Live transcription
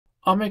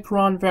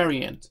Omicron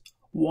variant,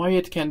 why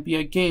it can be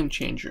a game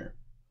changer.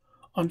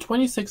 On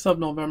 26th of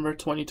November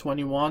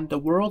 2021, the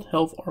World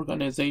Health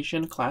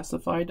Organization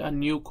classified a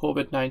new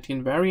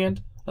COVID-19 variant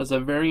as a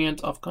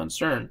variant of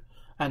concern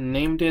and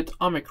named it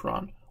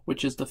Omicron,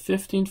 which is the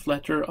 15th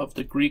letter of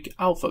the Greek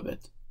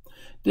alphabet.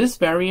 This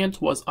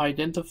variant was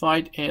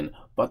identified in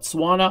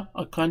Botswana,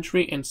 a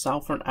country in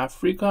Southern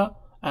Africa,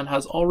 and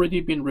has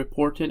already been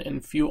reported in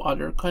few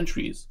other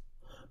countries.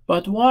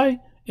 But why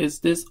is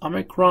this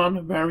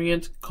Omicron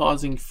variant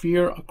causing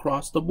fear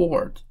across the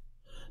board?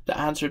 The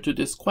answer to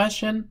this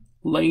question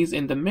lays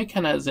in the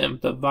mechanism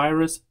the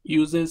virus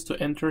uses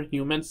to enter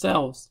human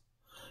cells.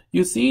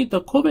 You see,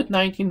 the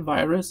COVID-19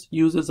 virus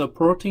uses a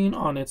protein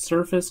on its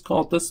surface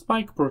called the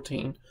spike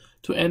protein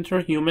to enter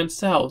human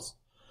cells.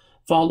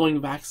 Following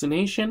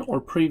vaccination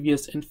or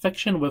previous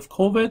infection with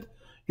COVID,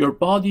 your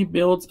body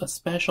builds a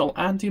special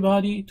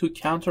antibody to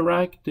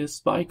counteract this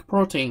spike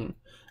protein,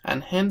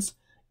 and hence,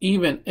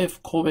 even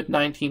if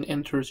COVID-19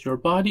 enters your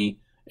body,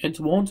 it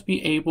won't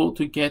be able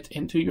to get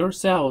into your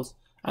cells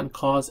and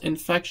cause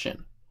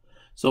infection.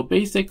 So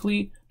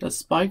basically, the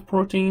spike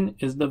protein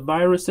is the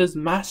virus's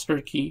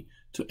master key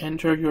to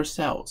enter your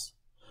cells.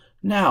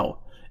 Now,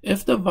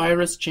 if the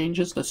virus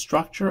changes the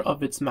structure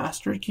of its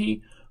master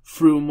key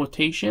through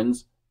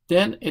mutations,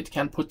 then it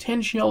can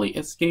potentially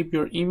escape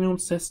your immune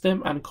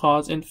system and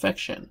cause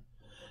infection.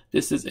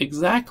 This is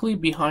exactly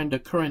behind the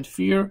current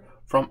fear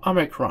from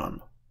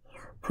Omicron.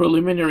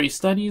 Preliminary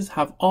studies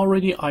have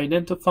already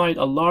identified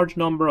a large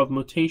number of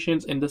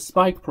mutations in the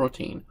spike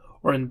protein,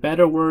 or in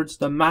better words,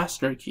 the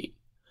master key.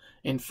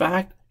 In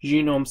fact,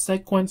 genome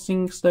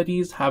sequencing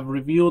studies have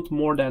revealed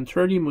more than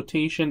 30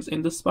 mutations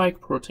in the spike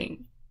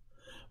protein.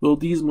 Will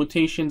these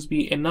mutations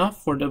be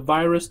enough for the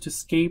virus to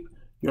escape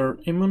your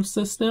immune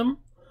system?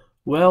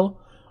 Well,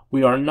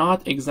 we are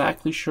not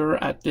exactly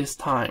sure at this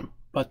time,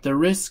 but the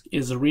risk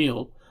is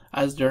real,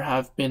 as there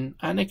have been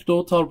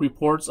anecdotal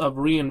reports of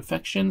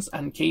reinfections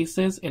and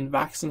cases in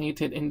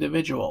vaccinated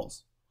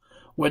individuals.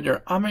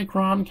 Whether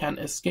Omicron can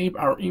escape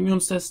our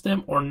immune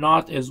system or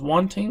not is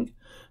one thing,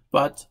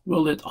 but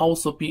will it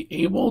also be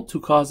able to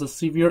cause a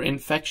severe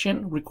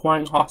infection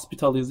requiring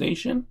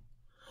hospitalization?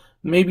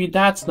 Maybe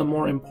that's the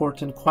more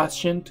important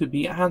question to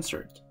be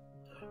answered.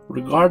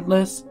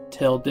 Regardless,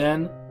 till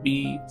then,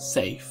 be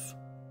safe.